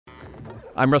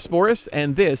I'm Russ Morris,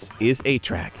 and this is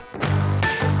 8-Track.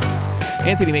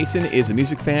 Anthony Mason is a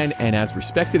music fan and as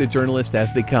respected a journalist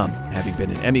as they come, having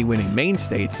been an Emmy-winning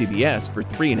mainstay at CBS for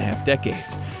 3.5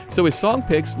 decades. So his song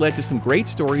picks led to some great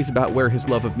stories about where his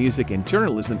love of music and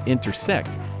journalism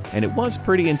intersect. And it was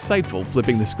pretty insightful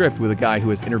flipping the script with a guy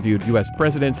who has interviewed U.S.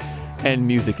 presidents and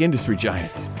music industry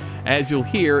giants. As you'll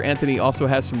hear, Anthony also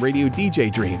has some radio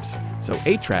DJ dreams, so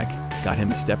 8-Track got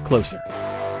him a step closer.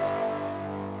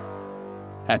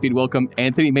 Happy to welcome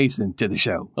Anthony Mason to the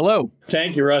show. Hello.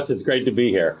 Thank you, Russ. It's great to be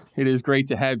here. It is great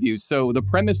to have you. So the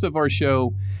premise of our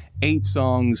show, 8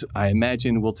 songs. I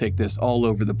imagine we'll take this all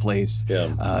over the place.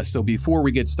 Yeah. So before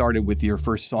we get started with your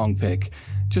first song pick,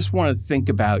 just want to think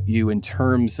about you in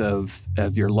terms of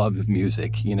your love of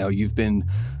music. You know, you've been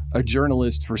a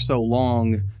journalist for so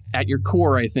long. At your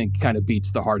core, I think, kind of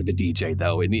beats the heart of a DJ,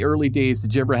 though. In the early days,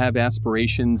 did you ever have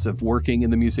aspirations of working in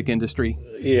the music industry?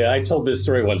 Yeah, I told this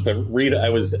story once, but Rita, I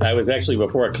was actually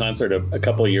before a concert a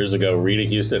couple of years ago, Rita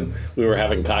Houston, we were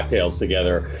having cocktails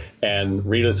together, and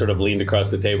Rita sort of leaned across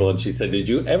the table and she said, "Did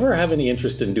you ever have any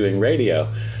interest in doing radio?"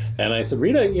 And I said,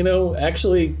 "Rita,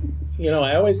 actually,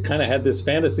 I always kind of had this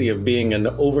fantasy of being an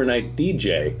overnight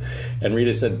DJ." And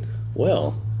Rita said,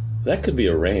 "Well, that could be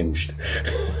arranged."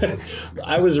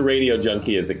 I was a radio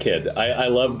junkie as a kid. I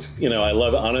loved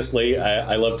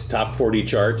top 40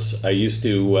 charts. I used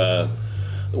to,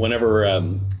 whenever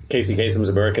Casey Kasem's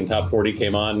American Top 40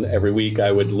 came on every week,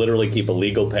 I would literally keep a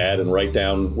legal pad and write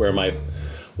down where my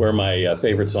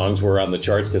favorite songs were on the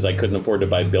charts because I couldn't afford to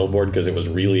buy Billboard because it was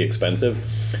really expensive.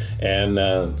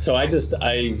 And so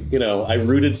I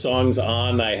rooted songs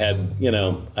on. I had,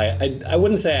 I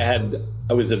wouldn't say I had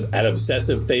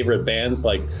obsessive favorite bands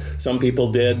like some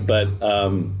people did, but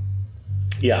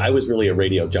I was really a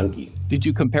radio junkie. Did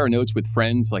you compare notes with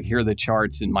friends? Like, here are the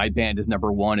charts, and my band is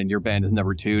number 1, and your band is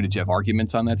number 2. Did you have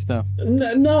arguments on that stuff?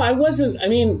 No, I wasn't. I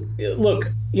mean, look,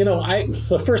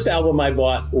 the first album I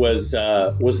bought was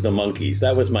the Monkees.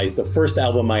 That was the first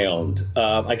album I owned.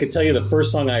 I could tell you the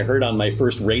first song I heard on my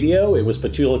first radio. It was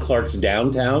Petula Clark's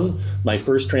 "Downtown," my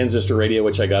first transistor radio,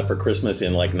 which I got for Christmas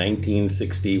in like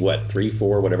 1960, 3,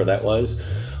 4, whatever that was.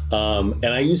 And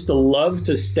I used to love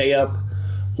to stay up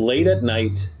late at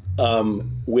night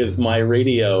with my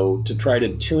radio to try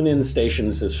to tune in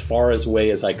stations as far away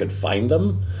as I could find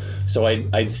them. So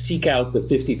I'd seek out the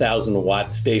 50,000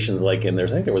 watt stations, I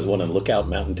think there was one in Lookout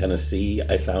Mountain, Tennessee,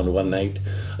 I found one night.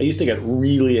 I used to get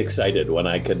really excited when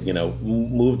I could,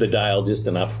 move the dial just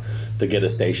enough to get a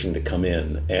station to come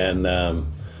in. And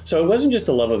so it wasn't just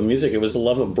a love of music, it was a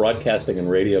love of broadcasting and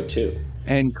radio too.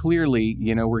 And clearly,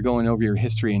 we're going over your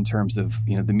history in terms of,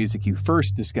 the music you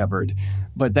first discovered,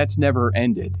 but that's never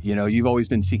ended. You've always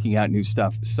been seeking out new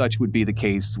stuff. Such would be the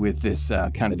case with this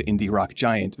kind of indie rock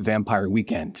giant, Vampire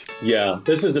Weekend. Yeah,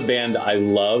 this is a band I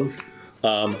love.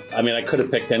 I could have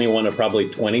picked any one of probably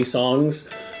 20 songs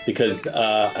because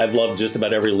I've loved just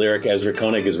about every lyric Ezra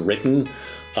Koenig has written.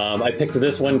 I picked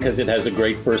this one because it has a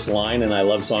great first line, and I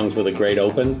love songs with a great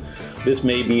open. This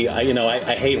may be, I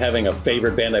hate having a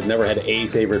favorite band. I've never had a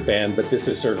favorite band, but this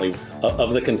is certainly,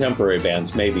 of the contemporary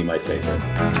bands, maybe my favorite.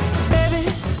 Baby,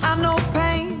 I know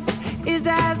pain is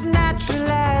as natural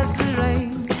as the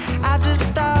rain. I just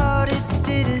thought it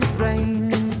didn't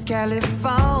rain in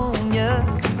California.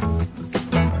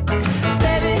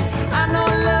 Baby, I know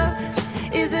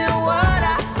love isn't what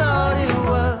I thought it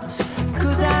was,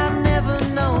 'cause I've never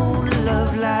known a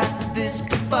love like this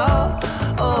before.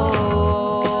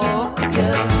 Oh,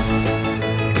 yeah.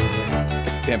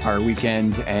 Vampire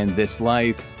Weekend and This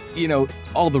Life,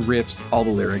 all the riffs, all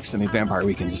the lyrics. Vampire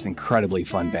Weekend, just incredibly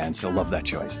fun band, so love that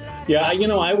choice. Yeah,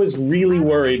 I was really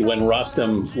worried when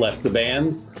Rostam left the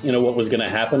band, what was going to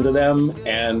happen to them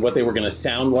and what they were going to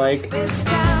sound like. This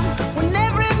time when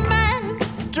every man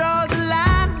draws a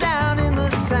line down in the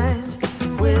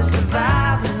sand, we're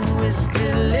surviving, we're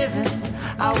still living,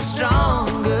 I was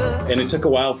stronger. And it took a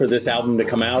while for this album to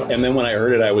come out, and then when I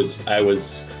heard it,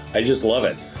 I just love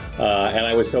it. And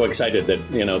I was so excited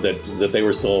that, that they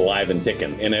were still alive and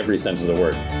ticking in every sense of the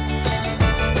word.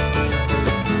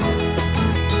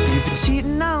 You've been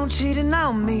cheating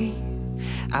on me.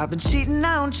 I've been cheating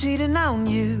on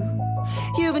you.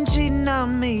 You've been cheating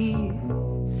on me.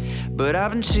 But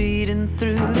I've been cheating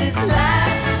through this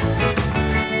life.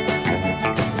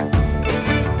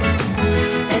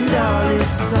 And all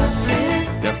its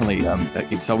suffering. Definitely,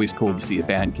 it's always cool to see a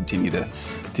band continue to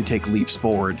take leaps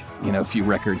forward, a few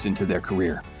records into their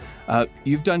career.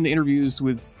 You've done interviews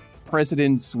with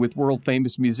presidents, with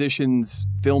world-famous musicians,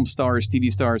 film stars,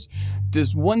 TV stars.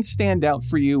 Does one stand out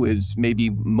for you as maybe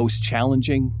most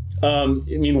challenging?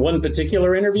 You mean one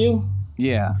particular interview?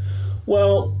 Yeah.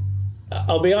 Well,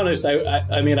 I'll be honest.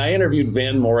 I mean, I interviewed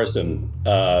Van Morrison,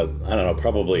 I don't know,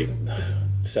 probably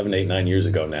 7, 8, 9 years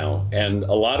ago now. And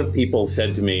a lot of people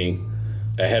said to me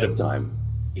ahead of time,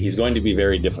 he's going to be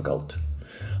very difficult.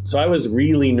 So I was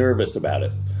really nervous about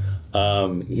it.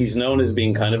 He's known as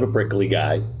being kind of a prickly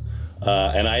guy.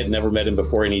 And I had never met him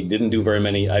before, and he didn't do very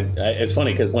many. It's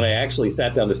funny because when I actually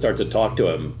sat down to start to talk to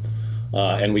him,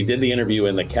 and we did the interview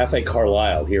in the Cafe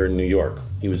Carlyle here in New York.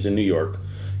 He was in New York.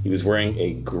 He was wearing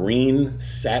a green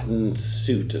satin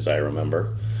suit, as I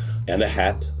remember, and a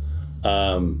hat.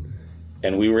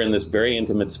 And we were in this very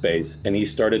intimate space, and he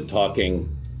started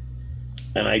talking.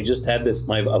 And I just had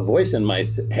a voice in my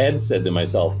head said to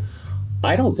myself,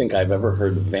 I don't think I've ever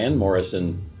heard Van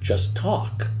Morrison just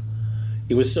talk.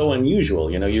 It was so unusual.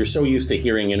 You know, you're so used to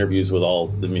hearing interviews with all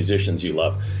the musicians you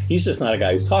love. He's just not a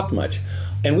guy who's talked much.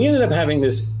 And we ended up having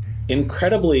this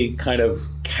incredibly kind of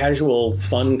casual,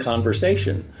 fun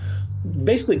conversation.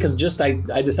 Basically, because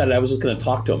I decided I was just going to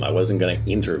talk to him. I wasn't going to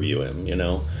interview him, you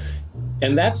know.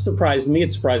 And that surprised me.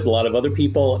 It surprised a lot of other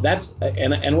people.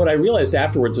 And what I realized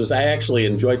afterwards was I actually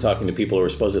enjoy talking to people who are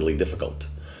supposedly difficult.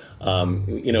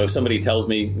 You know, if somebody tells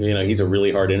me, you know, he's a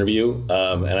really hard interview,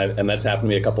 and that's happened to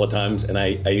me a couple of times, and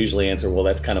I usually answer, well,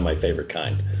 that's kind of my favorite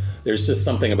kind. There's just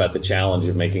something about the challenge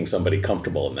of making somebody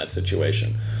comfortable in that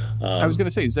situation. I was going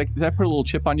to say, does that put a little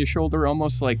chip on your shoulder,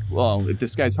 almost like, well, if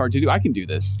this guy's hard to do, I can do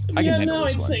this. I can handle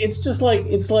this one. It's just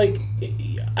like,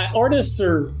 artists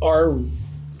are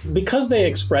because they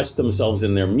express themselves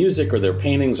in their music or their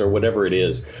paintings or whatever it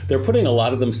is, they're putting a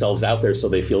lot of themselves out there so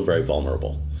they feel very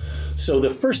vulnerable. So the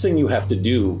first thing you have to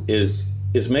do is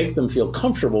make them feel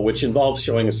comfortable, which involves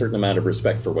showing a certain amount of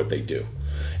respect for what they do.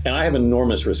 And I have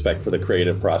enormous respect for the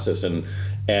creative process and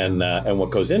what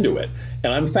goes into it.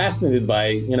 And I'm fascinated by,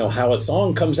 you know, how a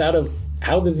song comes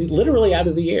literally out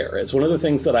of the air. It's one of the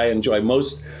things that I enjoy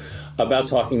most about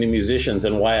talking to musicians,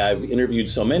 and why I've interviewed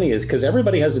so many is because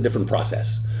everybody has a different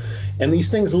process. And these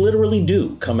things literally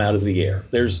do come out of the air.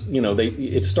 There's, you know,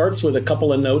 it starts with a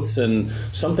couple of notes and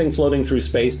something floating through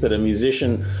space that a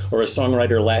musician or a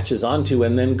songwriter latches onto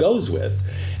and then goes with.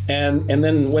 And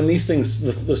then when these things,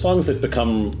 the songs that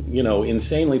become, you know,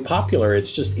 insanely popular,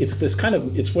 it's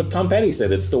what Tom Petty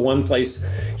said. It's the one place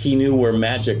he knew where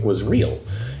magic was real.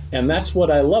 And that's what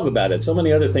I love about it. So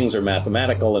many other things are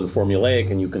mathematical and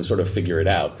formulaic, and you can sort of figure it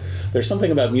out. There's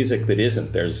something about music that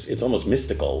isn't. It's almost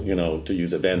mystical, you know, to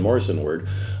use a Van Morrison word.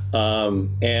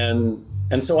 And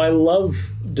so I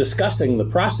love discussing the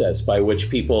process by which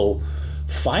people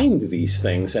find these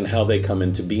things and how they come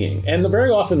into being. And very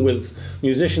often with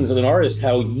musicians and artists,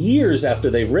 how years after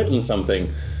they've written something,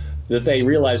 that they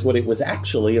realize what it was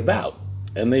actually about.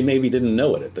 And they maybe didn't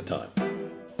know it at the time.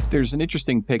 There's an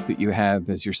interesting pick that you have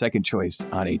as your second choice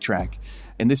on 8-Track,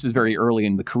 and this is very early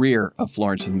in the career of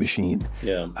Florence and the Machine.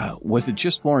 Yeah. Was it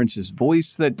just Florence's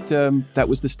voice that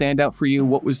was the standout for you?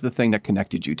 What was the thing that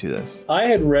connected you to this? I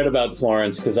had read about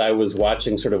Florence because I was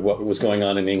watching sort of what was going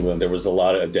on in England. There was a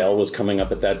lot of, Adele was coming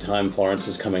up at that time, Florence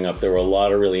was coming up. There were a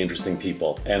lot of really interesting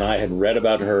people. And I had read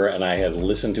about her, and I had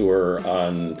listened to her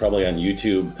probably on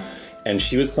YouTube. And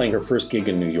she was playing her first gig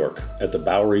in New York at the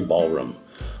Bowery Ballroom.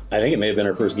 I think it may have been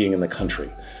her first gig in the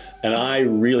country. And I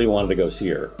really wanted to go see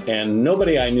her. And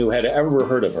nobody I knew had ever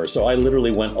heard of her, so I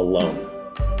literally went alone.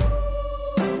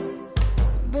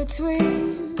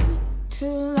 Between two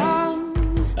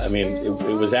lungs. I mean,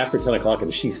 it was after 10 o'clock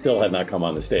and she still had not come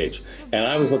on the stage. And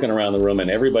I was looking around the room,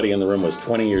 and everybody in the room was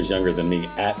 20 years younger than me,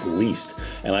 at least.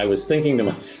 And I was thinking to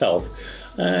myself,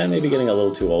 maybe getting a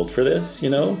little too old for this, you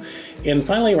know? And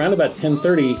finally, around about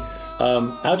 10:30,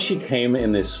 out she came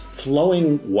in this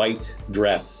flowing white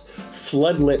dress,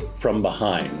 floodlit from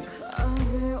behind.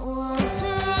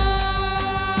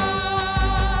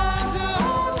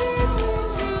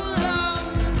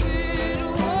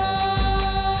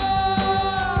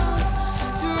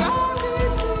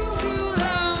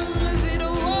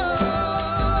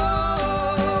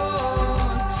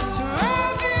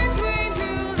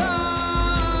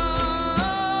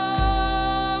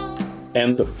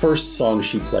 And the first song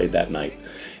she played that night,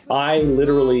 I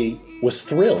literally was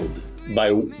thrilled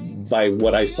by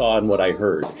what I saw and what I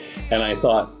heard. And I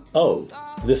thought, oh,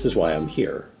 this is why I'm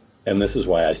here. And this is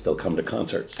why I still come to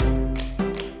concerts.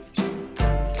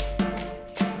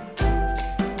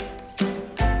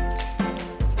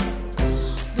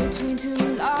 Between two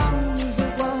lungs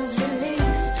it was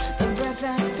released, the breath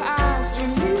that passed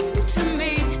from you to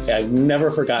me. I've never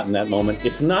forgotten that moment.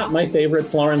 It's not my favorite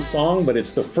Florence song, but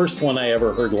it's the first one I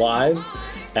ever heard live,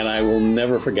 and I will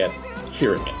never forget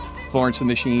hearing it. Florence and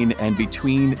the Machine and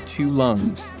Between Two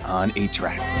Lungs on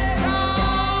 8-Track. Yeah. 8-Track.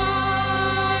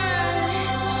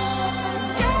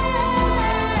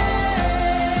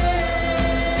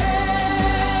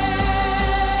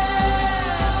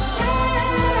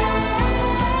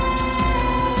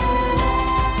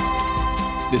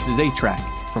 This is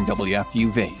 8-Track from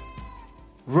WFUV.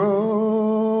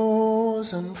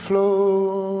 Rows and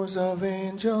flows of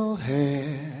angel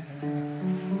hair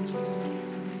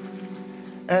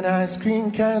and ice cream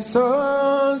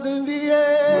castles in the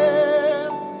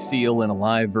air. Seal in a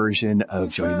live version of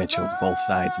Joni Mitchell's Both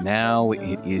Sides Now.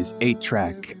 It is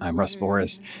 8-Track. I'm Russ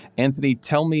Boris. Anthony,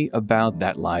 tell me about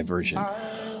that live version.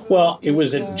 Well, it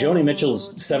was at Joni Mitchell's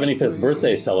 75th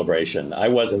birthday celebration. I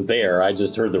wasn't there. I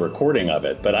just heard the recording of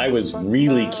it. But I was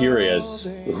really curious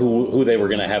who they were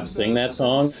going to have sing that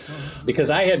song. Because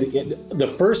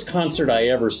the first concert I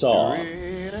ever saw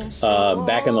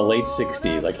back in the late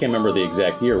 60s, I can't remember the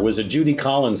exact year, was a Judy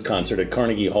Collins concert at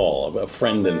Carnegie Hall. A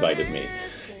friend invited me.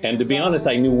 And to be honest,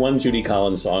 I knew one Judy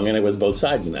Collins song, and it was Both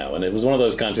Sides Now. And it was one of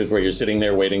those concerts where you're sitting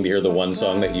there waiting to hear the one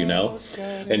song that you know.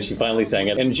 And she finally sang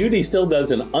it. And Judy still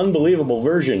does an unbelievable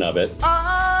version of it.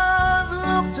 I've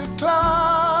looked at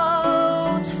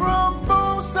clouds from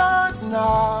both sides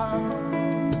now,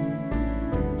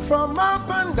 from up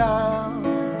and down,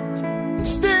 and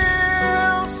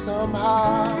still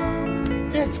somehow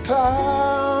it's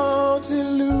clouds'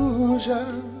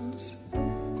 illusions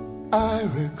I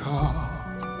recall.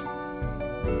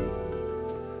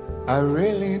 I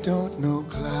really don't know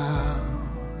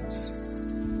clouds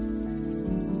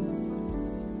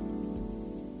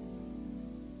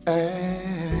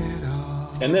at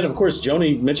all. And then, of course,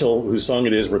 Joni Mitchell, whose song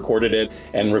it is, recorded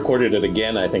it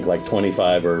again, I think, like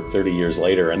 25 or 30 years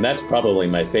later. And that's probably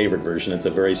my favorite version. It's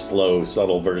a very slow,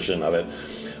 subtle version of it.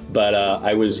 But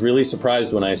I was really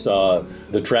surprised when I saw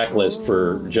the track list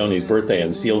for Joni's birthday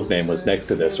and Seal's name was next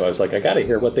to this. So I was like, I got to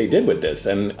hear what they did with this.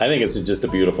 And I think it's just a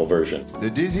beautiful version. The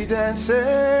dizzy dancing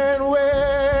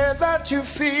way that you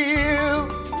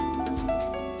feel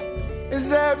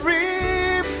is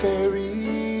every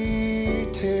fairy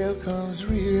tale comes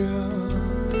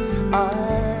real.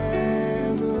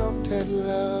 I've looked at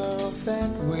love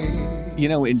that way. You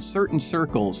know, in certain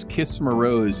circles, Kiss from a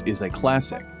Rose is a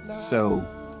classic. So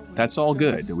that's all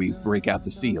good that we break out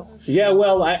the Seal. Yeah,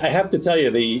 well, I have to tell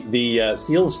you, the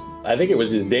Seal's, I think it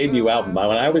was his debut album. When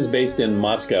I was based in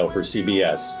Moscow for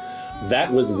CBS,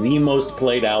 that was the most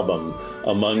played album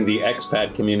among the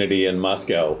expat community in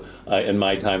Moscow in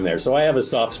my time there. So I have a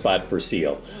soft spot for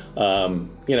Seal.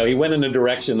 He went in a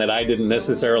direction that I didn't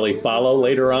necessarily follow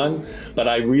later on, but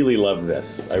I really love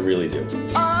this. I really do.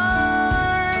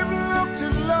 I've looked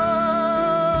at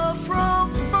love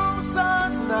from both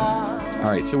sides now. All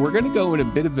right, so we're going to go in a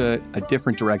bit of a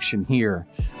different direction here,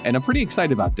 and I'm pretty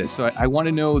excited about this. So I want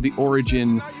to know the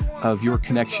origin of your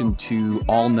connection to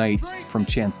All Night from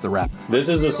Chance the Rapper. This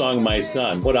is a song my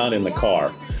son put on in the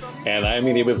car, and I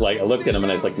mean, he was like, I looked at him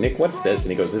and I was like, Nick, what's this?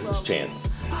 And he goes, this is Chance.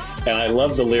 And I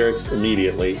love the lyrics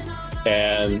immediately,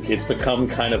 and it's become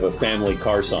kind of a family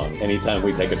car song anytime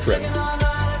we take a trip.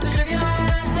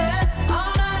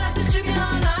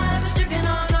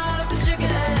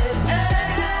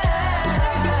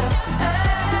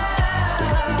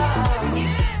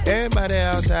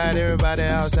 Everybody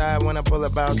outside when I pull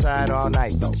up outside all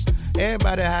night though.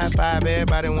 Everybody high five,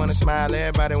 everybody wanna smile,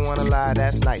 everybody wanna lie,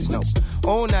 that's nice, no.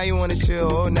 Oh, now you wanna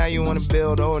chill, oh, now you wanna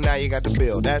build, oh, now you got the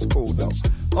bill, that's cool though.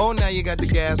 Oh, now you got the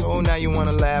gas, oh, now you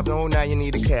wanna laugh, oh, now you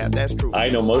need a cab, that's true. I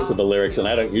know most of the lyrics, and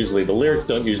the lyrics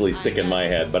don't usually stick in my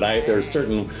head, but there are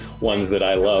certain ones that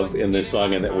I love in this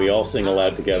song and that we all sing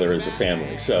aloud together as a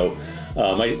family. So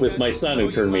it was my son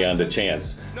who turned me on to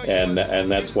Chance, and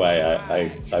that's why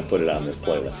I put it on this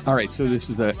playlist. All right, so this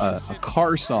is a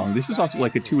car song. This is also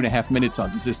like a 2.5-minute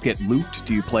song. Does this get looped?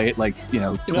 Do you play it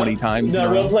 20 times? No,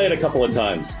 we'll play it a couple of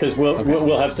times because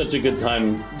we'll have such a good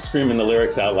time screaming the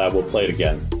lyrics out loud. We'll play it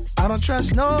again. I don't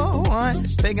trust no one,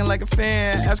 faking like a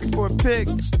fan, asking for a pic.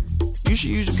 You should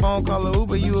use your phone, call a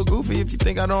Uber, you a goofy if you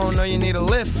think I don't know you need a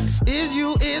lift. Is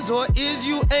you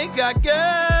ain't got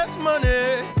gas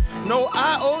money. No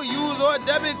IOUs or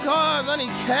debit cards, I need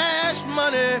cash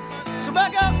money. So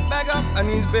back up, I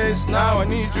need space now. I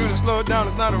need you to slow it down,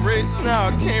 it's not a race now.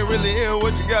 I can't really hear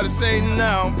what you gotta say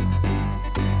now.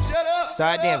 Shut up.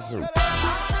 Start dancing.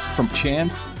 From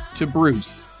Chance to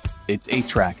Bruce, it's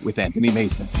 8-Track with Anthony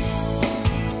Mason.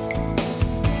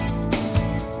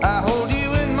 I hold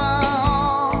you in my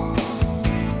arms.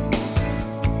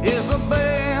 It's a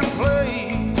band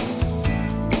play.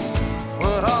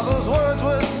 What are those words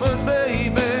whispered,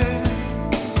 baby?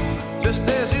 Just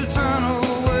as you turn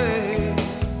away.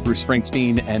 Bruce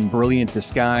Springsteen and Brilliant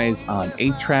Disguise on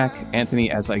 8-Track. Anthony,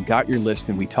 as I got your list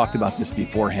and we talked about this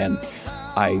beforehand,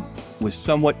 I was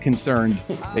somewhat concerned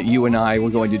that you and I were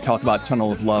going to talk about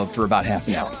Tunnel of Love for about half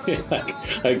an hour.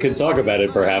 I could talk about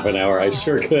it for half an hour. I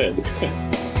sure could.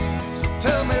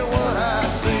 Tell me what I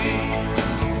see.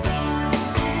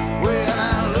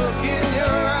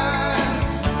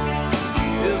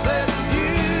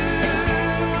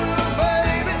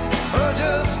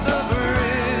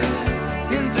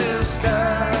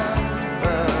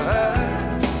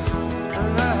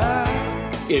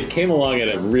 it came along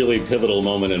at a really pivotal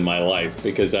moment in my life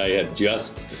because I had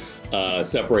just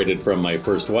separated from my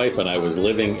first wife and I was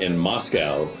living in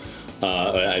Moscow.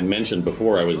 I mentioned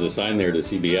before I was assigned there to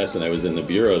CBS and I was in the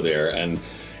bureau there, and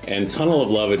Tunnel of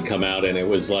Love had come out, and it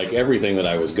was like everything that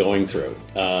I was going through.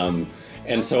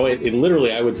 And so it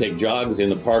literally, I would take jogs in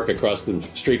the park across the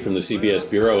street from the CBS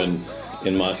bureau in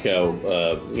Moscow,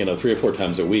 3 or 4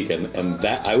 times a week, and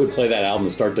that I would play that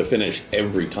album start to finish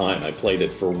every time. I played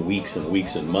it for weeks and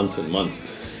weeks and months.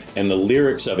 And the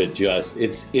lyrics of it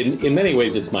it's in many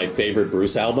ways, it's my favorite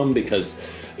Bruce album because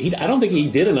I don't think he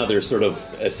did another sort of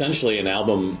essentially an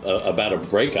album about a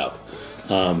breakup.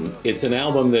 It's an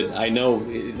album that I know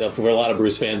for a lot of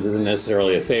Bruce fans isn't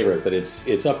necessarily a favorite, but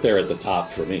it's up there at the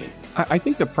top for me. I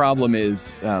think the problem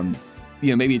is,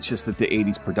 maybe it's just that the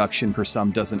 80s production for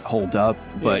some doesn't hold up.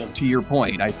 But to your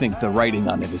point, I think the writing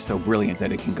on it is so brilliant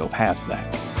that it can go past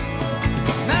that.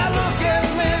 Now look at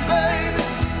me, baby,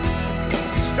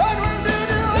 struggling to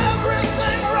do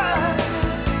everything right,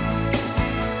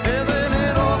 and then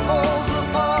it all falls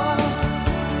apart,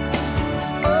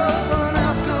 burn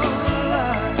out to the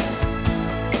lights.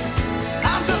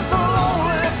 I'm just a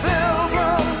lonely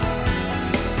pilgrim,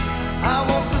 I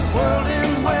walk this world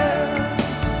in where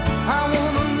I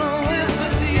wanna know if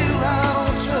it's you I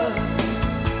don't trust,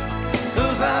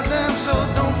 'cause I damn sure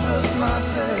don't trust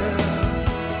myself.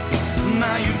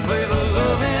 Now you play the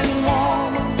loving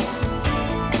woman,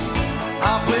 I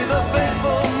play the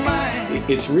faithful man.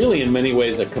 It's really in many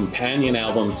ways a companion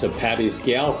album to Patti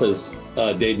Scialfa's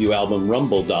debut album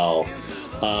Rumble Doll,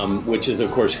 which is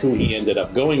of course who he ended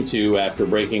up going to after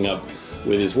breaking up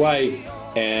with his wife.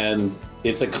 And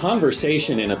it's a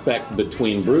conversation in effect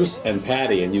between Bruce and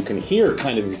Patti, and you can hear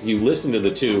kind of, if you listen to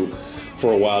the two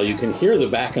for a while, you can hear the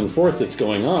back and forth that's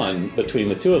going on between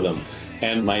the two of them.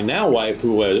 And my now wife,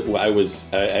 who I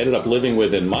ended up living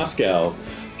with in Moscow,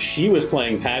 she was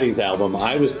playing Patti's album,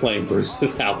 I was playing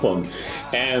Bruce's album,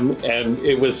 and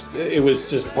it was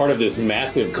just part of this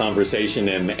massive conversation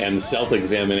and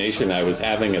self-examination I was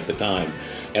having at the time.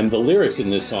 And the lyrics in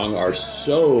this song are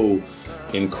so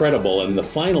incredible, and the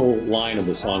final line of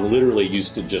the song literally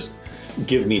used to just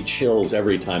give me chills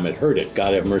every time I heard it.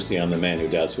 God have mercy on the man who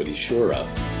doubts what he's sure of.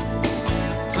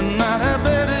 Tonight I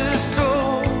bet it's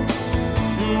cold,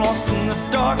 lost in the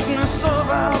darkness of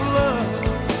our love.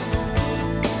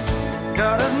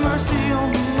 God have mercy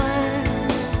on the man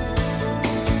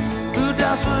who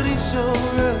doubts what he's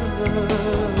sure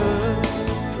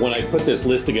of. When I put this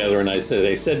list together and I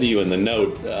said to you in the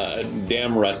note,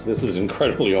 damn Russ, this is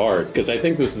incredibly hard, because I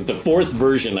think this is the 4th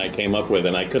version I came up with,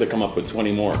 and I could have come up with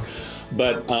 20 more.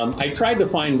 But I tried to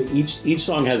find each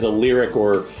song has a lyric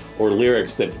or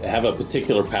lyrics that have a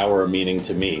particular power or meaning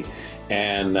to me.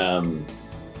 And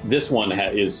this one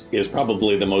is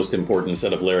probably the most important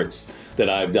set of lyrics that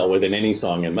I've dealt with in any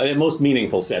song, and the most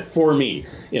meaningful set for me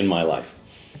in my life.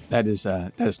 That is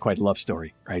quite a love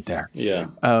story right there. Yeah.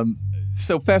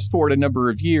 So fast forward a number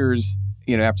of years,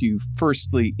 after you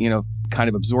firstly, kind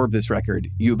of absorb this record,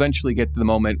 you eventually get to the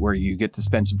moment where you get to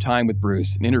spend some time with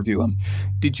Bruce and interview him.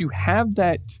 Did you have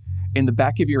that in the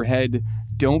back of your head,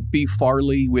 don't be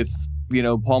Farley with,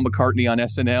 Paul McCartney on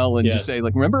SNL and just say,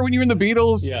 like, remember when you were in the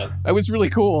Beatles? Yeah. That was really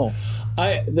cool.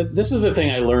 This is a thing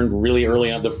I learned really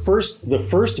early on. The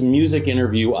first music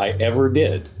interview I ever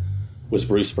did was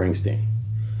Bruce Springsteen,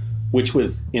 which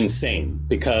was insane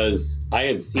because I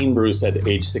had seen Bruce at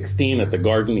age 16 at the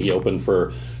Garden. He opened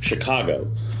for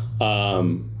Chicago.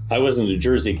 I wasn't a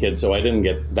Jersey kid, so I didn't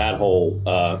get that whole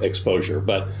exposure.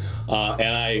 But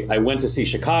and I went to see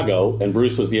Chicago, and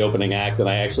Bruce was the opening act, and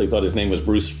I actually thought his name was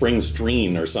Bruce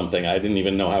Springsteen or something. I didn't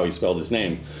even know how he spelled his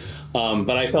name.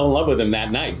 But I fell in love with him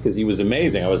that night because he was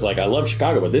amazing. I was like, I love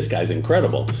Chicago, but this guy's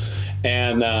incredible.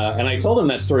 And I told him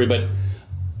that story, but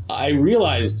I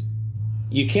realized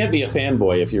you can't be a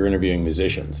fanboy if you're interviewing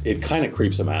musicians. It kind of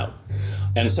creeps them out.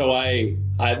 And so I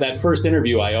that first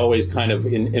interview, I always kind of,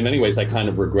 in many ways, I kind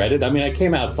of regretted. I mean, I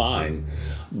came out fine,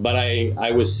 but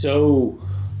I was so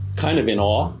kind of in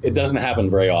awe. It doesn't happen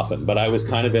very often, but I was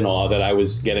kind of in awe that I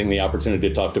was getting the opportunity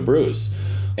to talk to Bruce.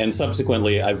 And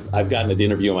subsequently, I've gotten to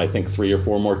interview him, I think, 3 or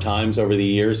 4 more times over the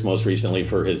years, most recently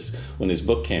when his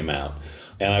book came out.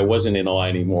 And I wasn't in awe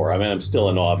anymore. I mean, I'm still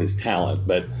in awe of his talent,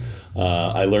 but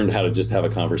I learned how to just have a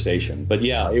conversation. But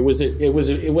yeah, it was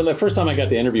when the first time I got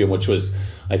to interview him, which was,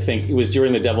 I think, it was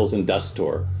during the Devils and Dust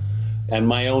tour. And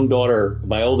my own daughter,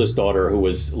 my oldest daughter, who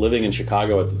was living in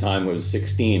Chicago at the time, who was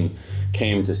 16,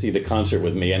 came to see the concert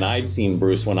with me. And I'd seen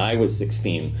Bruce when I was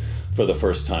 16 for the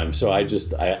first time. So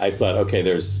I thought, okay,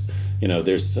 there's a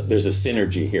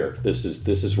synergy here. This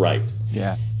is right.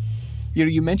 Yeah.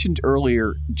 You mentioned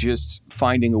earlier just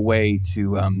finding a way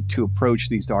to approach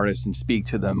these artists and speak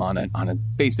to them on a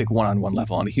basic one-on-one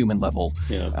level, on a human level,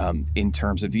 in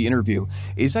terms of the interview.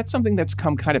 Is that something that's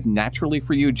come kind of naturally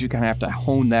for you? Do you kind of have to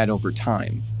hone that over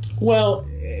time? Well,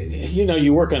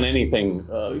 you work on anything,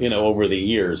 over the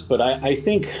years, but I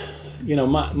think,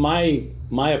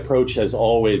 my approach has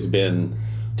always been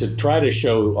to try to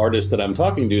show artists that I'm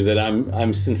talking to that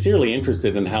I'm sincerely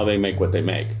interested in how they make what they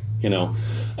make.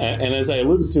 And as I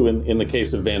alluded to in the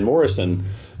case of Van Morrison,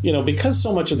 because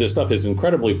so much of this stuff is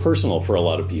incredibly personal for a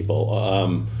lot of people,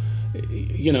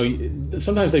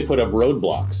 sometimes they put up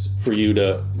roadblocks for you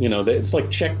to, it's like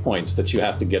checkpoints that you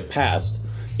have to get past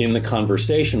in the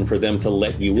conversation for them to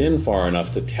let you in far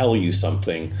enough to tell you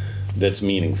something that's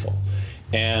meaningful.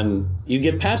 And you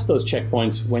get past those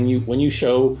checkpoints when you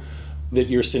show that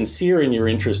you're sincere in your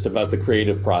interest about the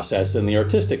creative process and the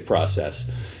artistic process.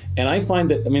 And I find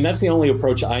that, that's the only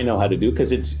approach I know how to do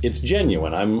because it's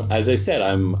genuine.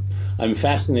 I'm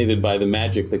fascinated by the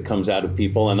magic that comes out of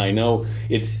people, and I know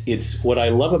it's what I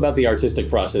love about the artistic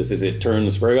process is it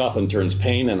very often turns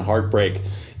pain and heartbreak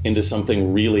into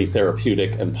something really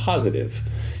therapeutic and positive.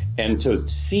 And to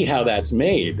see how that's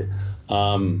made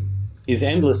is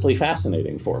endlessly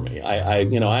fascinating for me. I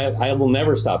will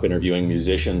never stop interviewing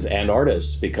musicians and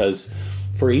artists because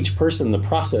for each person, the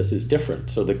process is different.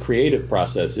 So the creative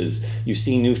process is you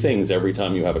see new things every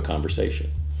time you have a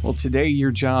conversation. Well, today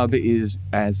your job is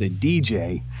as a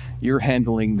DJ. You're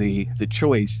handling the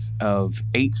choice of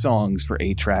 8 songs for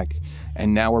 8-track,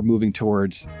 and now we're moving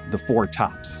towards the 4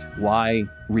 tops. Why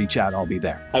Reach Out, I'll Be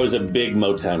There? I was a big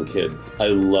Motown kid. I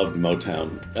loved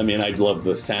Motown. I loved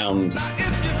the sound.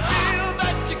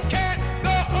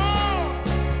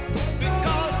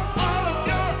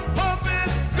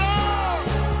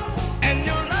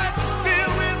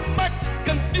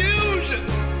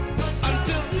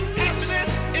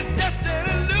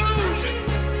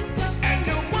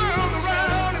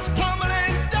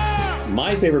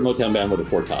 My favorite Motown band were the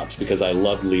Four Tops because I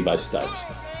loved Levi Stubbs.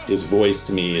 His voice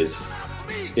to me it's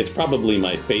probably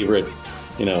my favorite,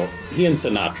 he and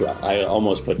Sinatra, I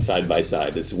almost put side by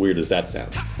side, as weird as that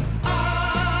sounds.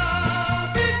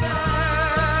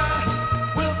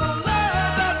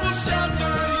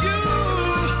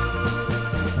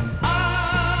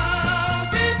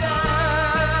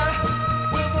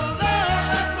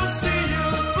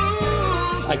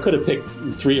 I could have picked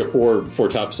 3 or 4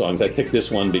 top songs. I picked this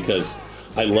one because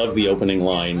I love the opening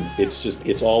line.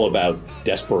 It's all about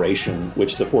desperation,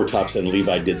 which the Four Tops and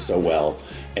Levi did so well.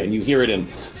 And you hear it in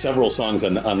several songs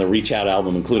on the Reach Out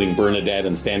album, including Bernadette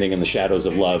and Standing in the Shadows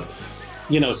of Love.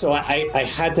 So I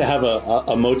had to have a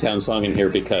Motown song in here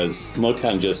because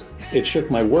Motown it shook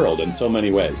my world in so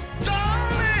many ways.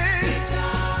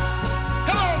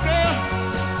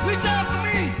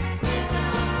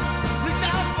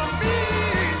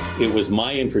 It was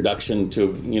my introduction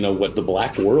to, what the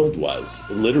black world was,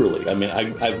 literally.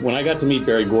 When I got to meet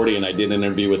Berry Gordy and I did an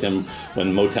interview with him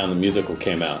when Motown the Musical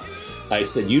came out, I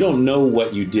said, you don't know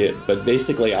what you did. But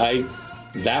basically,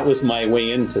 that was my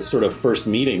way into sort of first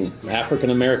meeting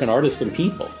African-American artists and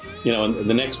people. And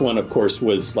the next one, of course,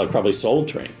 was like probably Soul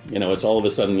Train. It's all of a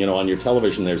sudden, on your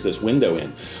television, there's this window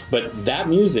in. But that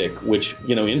music, which,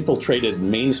 infiltrated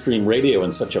mainstream radio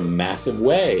in such a massive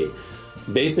way,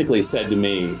 basically said to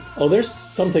me, oh, there's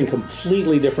something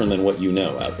completely different than what you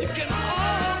know out there.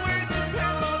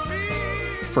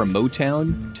 From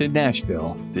Motown to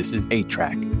Nashville, this is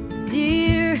 8-Track.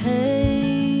 Dear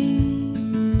Hate,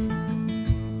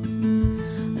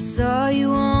 I saw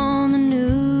you on the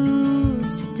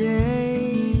news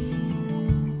today,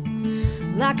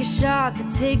 like a shark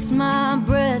that takes my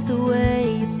breath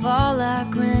away. You fall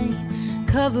like rain,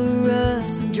 cover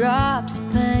us in drops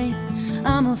of pain.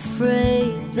 I'm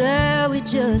afraid that we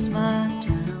just might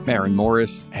drown. Maren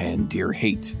Morris and Dear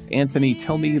Hate. Anthony,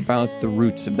 tell me about the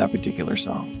roots of that particular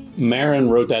song.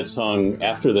 Maren wrote that song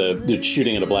after the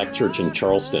shooting at a black church in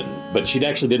Charleston, but she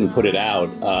actually didn't put it out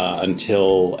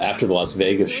until after the Las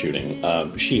Vegas shooting.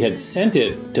 She had sent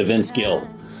it to Vince Gill,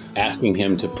 asking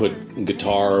him to put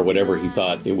guitar or whatever he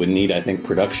thought it would need, I think,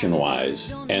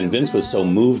 production-wise. And Vince was so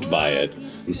moved by it,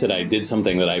 he said, I did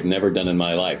something that I've never done in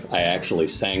my life. I actually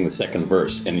sang the second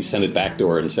verse, and he sent it back to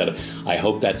her and said, I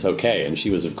hope that's okay. And she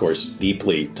was, of course,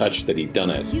 deeply touched that he'd done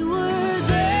it. You were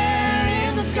there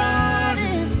in the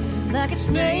garden, like a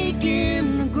snake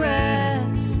in the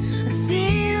grass. I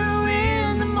see you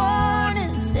in the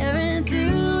morning, staring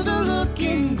through the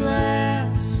looking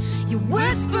glass. You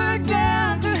whispered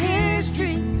down through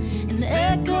history and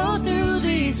echo through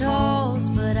these halls,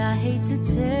 but I hate to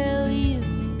tell you,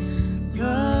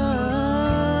 love's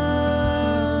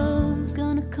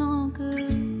gonna conquer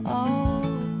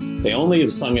They only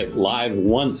have sung it live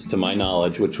once, to my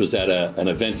knowledge, which was at an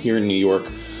event here in New York,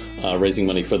 raising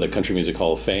money for the Country Music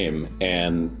Hall of Fame.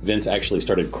 And Vince actually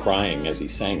started crying as he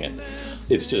sang it.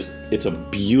 It's a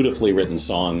beautifully written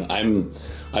song.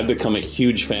 I've become a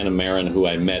huge fan of Maren, who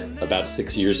I met about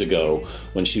 6 years ago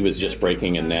when she was just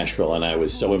breaking in Nashville, and I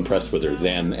was so impressed with her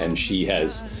then, and she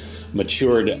has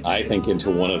matured, I think, into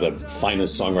one of the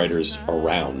finest songwriters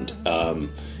around.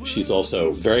 She's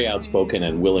also very outspoken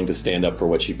and willing to stand up for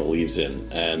what she believes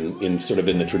in, and in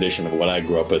the tradition of what I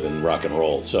grew up with in rock and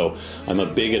roll. So I'm a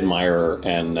big admirer,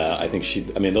 and I think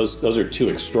those are two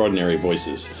extraordinary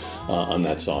voices on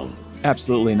that song.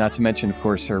 Absolutely, not to mention, of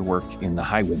course, her work in The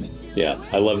Highwomen. Yeah,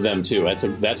 I love them too.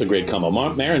 That's a great combo.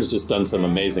 Maren's just done some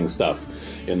amazing stuff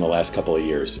in the last couple of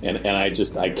years, and I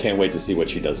can't wait to see what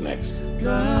she does next.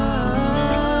 Love's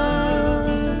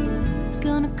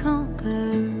gonna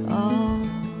conquer all.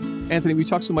 Anthony, we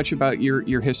talked so much about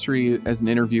your history as an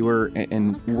interviewer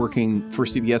and working for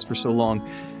CBS for so long.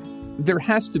 There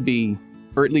has to be,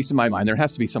 or at least in my mind, there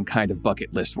has to be some kind of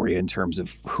bucket list for you in terms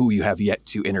of who you have yet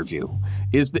to interview.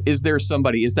 Is there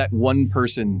somebody, is that one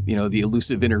person, the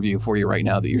elusive interview for you right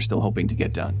now that you're still hoping to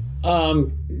get done?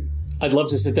 I'd love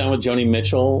to sit down with Joni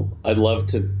Mitchell. I'd love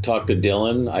to talk to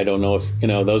Dylan. I don't know if,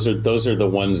 those are the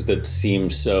ones that seem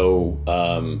so,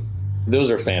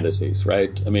 those are fantasies,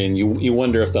 right? I mean, you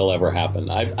wonder if they'll ever happen.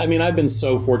 I've been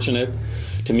so fortunate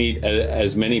to meet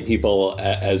as many people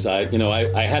as I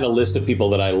had a list of people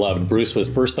that I loved. Bruce was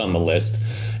first on the list,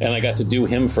 and I got to do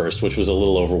him first, which was a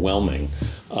little overwhelming.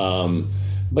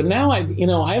 But now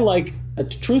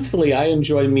truthfully, I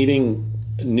enjoy meeting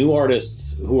new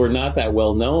artists who are not that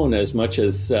well known as much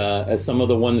as some of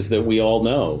the ones that we all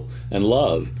know and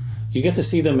love. You get to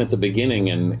see them at the beginning,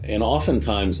 and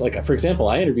oftentimes, like, for example,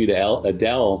 I interviewed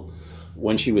Adele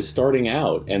when she was starting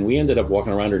out, and we ended up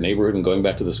walking around her neighborhood and going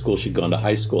back to the school she'd gone to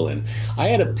high school in. I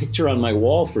had a picture on my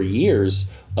wall for years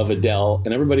of Adele,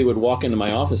 and everybody would walk into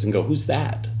my office and go, "Who's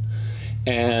that?"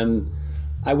 And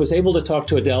I was able to talk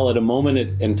to Adele at a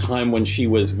moment in time when she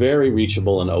was very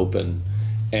reachable and open.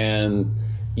 And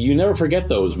you never forget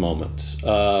those moments.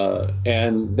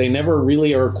 And they never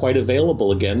really are quite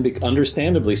available again,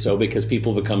 understandably so, because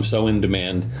people become so in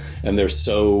demand and they're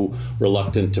so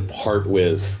reluctant to part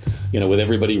with, with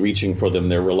everybody reaching for them,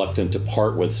 they're reluctant to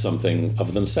part with something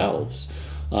of themselves.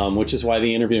 Which is why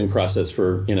the interviewing process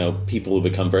for people who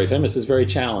become very famous is very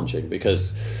challenging,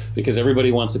 because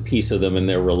everybody wants a piece of them and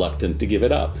they're reluctant to give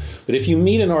it up. But if you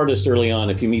meet an artist early on,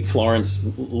 if you meet Florence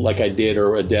like I did,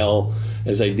 or Adele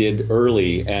as I did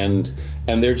early, and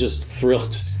they're just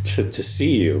thrilled to see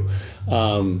you,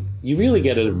 you really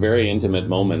get a very intimate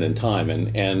moment in time.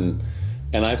 And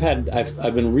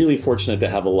I've been really fortunate to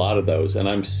have a lot of those, and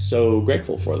I'm so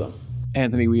grateful for them.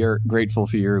 Anthony, we are grateful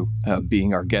for you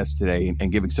being our guest today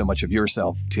and giving so much of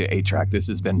yourself to 8-Track. This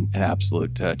has been an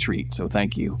absolute treat, so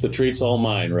thank you. The treat's all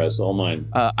mine, Russ, all mine.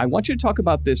 I want you to talk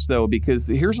about this, though, because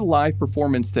here's a live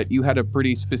performance that you had a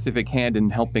pretty specific hand in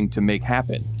helping to make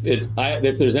happen. If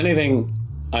there's anything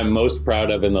I'm most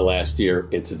proud of in the last year,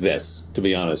 it's this, to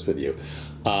be honest with you.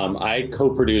 I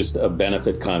co-produced a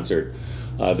benefit concert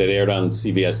that aired on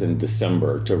CBS in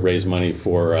December to raise money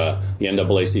for the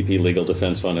NAACP Legal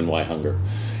Defense Fund and Why Hunger.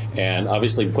 And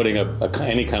obviously putting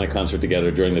any kind of concert together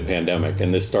during the pandemic,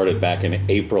 and this started back in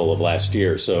April of last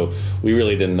year, so we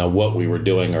really didn't know what we were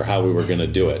doing or how we were going to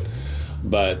do it.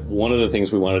 But one of the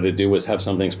things we wanted to do was have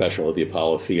something special at the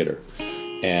Apollo Theater.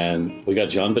 And we got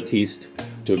Jon Batiste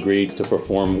to agree to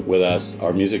perform with us.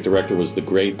 Our music director was the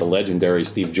legendary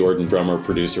Steve Jordan, drummer,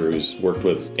 producer, who's worked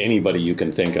with anybody you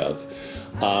can think of.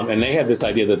 And they had this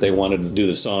idea that they wanted to do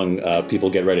the song, People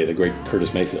Get Ready, the great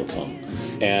Curtis Mayfield song.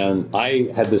 And I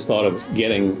had this thought of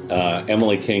getting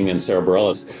Emily King and Sarah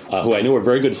Bareilles, who I knew were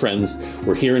very good friends,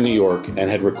 were here in New York and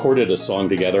had recorded a song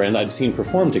together, and I'd seen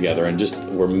perform together and just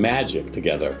were magic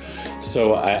together.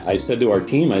 So I said to our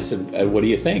team, I said, what do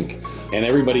you think? And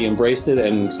everybody embraced it,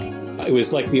 and it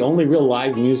was like the only real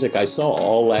live music I saw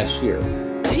all last year.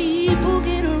 People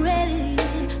get ready,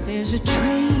 there's a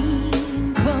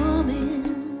train coming.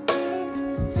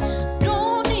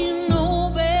 Don't need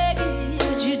no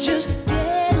baggage, you just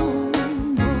get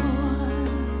on board.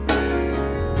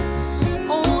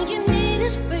 All you need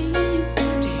is faith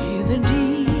to hear the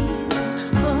deals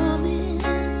coming.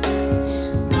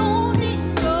 Don't need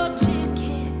no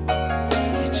ticket,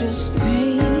 you just think.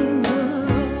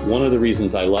 One of the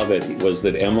reasons I love it was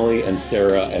that Emily and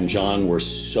Sarah and Jon were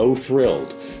so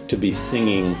thrilled to be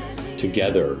singing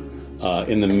together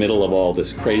in the middle of all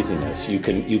this craziness. You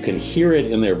can hear it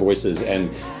in their voices,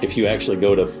 and if you actually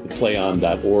go to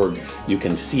playon.org, you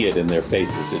can see it in their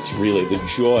faces. It's really, the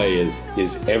joy is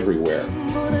everywhere.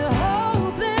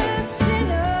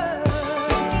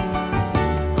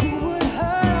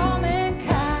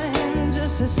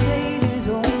 to save his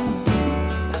own.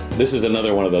 This is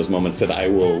another one of those moments that I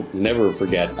will never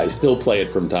forget. I still play it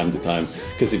from time to time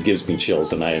because it gives me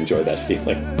chills and I enjoy that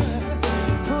feeling.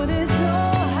 For there's no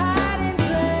hiding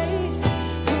place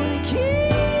for the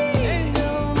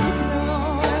kingdom's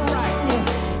throne.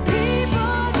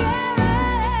 People get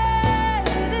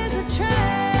ready, there's a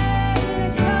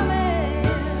train coming.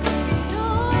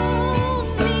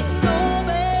 Don't need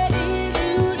nobody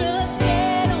to just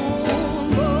get on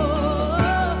board.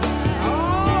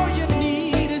 All you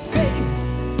need is faith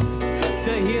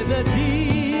to hear the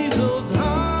diesels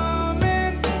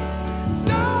humming.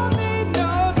 Don't need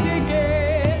no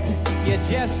ticket, you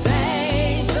just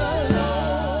thank the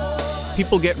Lord.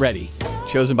 People Get Ready,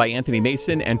 chosen by Anthony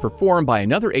Mason and performed by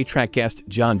another 8-Track guest,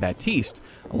 Jon Batiste,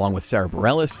 along with Sarah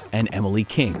Bareilles and Emily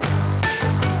King.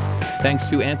 Thanks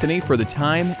to Anthony for the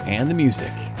time and the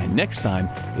music. And next time,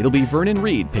 it'll be Vernon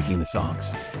Reid picking the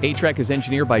songs. 8-Track is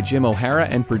engineered by Jim O'Hara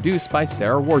and produced by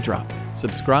Sarah Wardrop.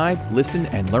 Subscribe, listen,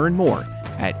 and learn more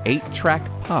at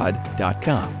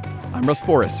 8trackpod.com. I'm Russ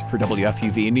Forrest for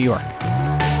WFUV in New York.